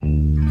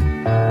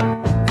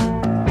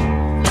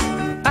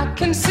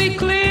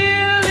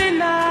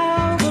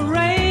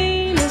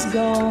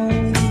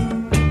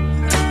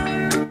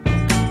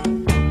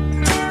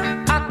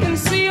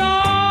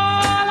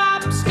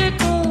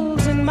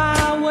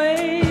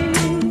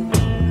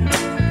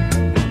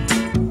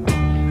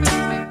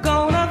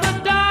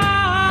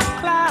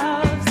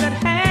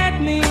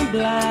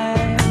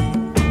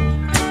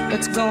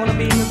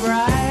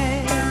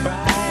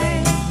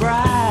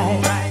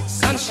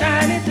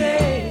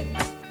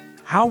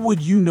How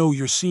would you know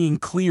you're seeing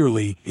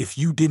clearly if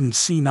you didn't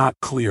see not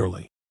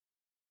clearly?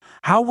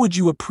 How would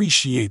you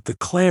appreciate the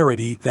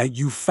clarity that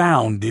you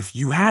found if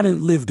you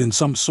hadn't lived in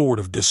some sort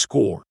of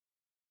discord?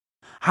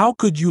 How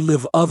could you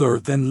live other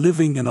than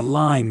living in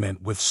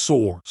alignment with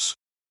Source?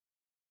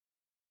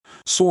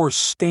 Source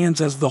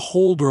stands as the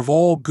holder of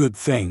all good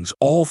things,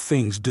 all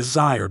things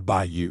desired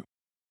by you.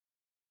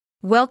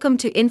 Welcome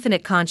to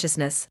Infinite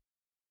Consciousness,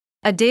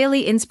 a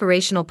daily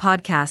inspirational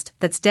podcast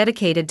that's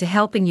dedicated to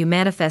helping you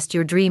manifest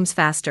your dreams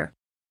faster.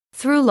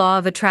 Through law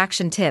of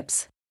attraction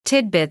tips,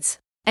 tidbits,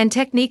 and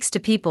techniques to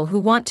people who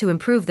want to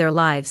improve their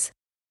lives,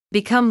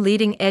 become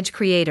leading-edge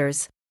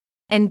creators,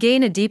 and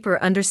gain a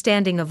deeper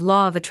understanding of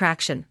law of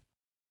attraction.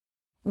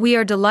 We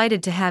are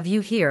delighted to have you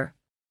here.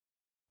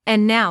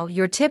 And now,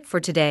 your tip for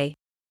today.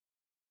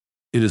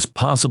 It is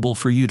possible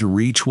for you to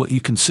reach what you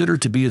consider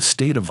to be a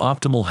state of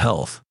optimal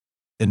health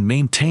and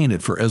maintain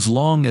it for as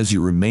long as you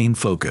remain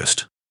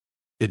focused.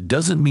 It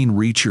doesn't mean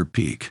reach your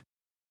peak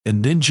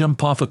and then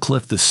jump off a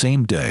cliff the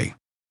same day,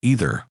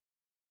 either.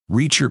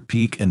 Reach your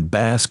peak and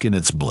bask in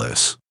its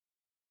bliss.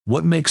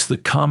 What makes the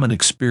common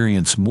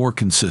experience more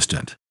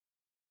consistent?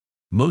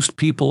 Most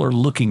people are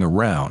looking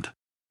around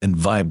and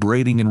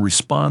vibrating in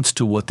response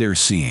to what they're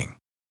seeing.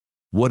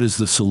 What is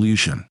the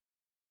solution?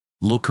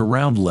 Look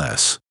around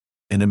less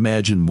and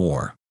imagine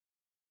more.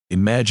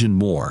 Imagine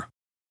more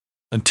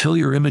until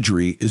your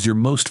imagery is your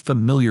most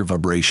familiar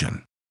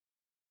vibration.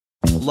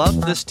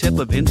 Love this tip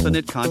of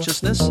infinite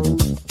consciousness?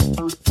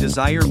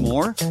 Desire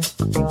more?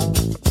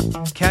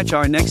 Catch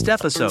our next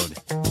episode.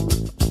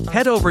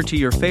 Head over to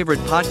your favorite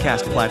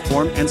podcast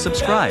platform and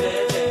subscribe.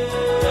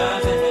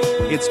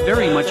 It's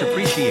very much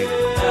appreciated.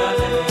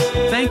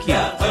 Thank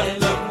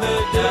you.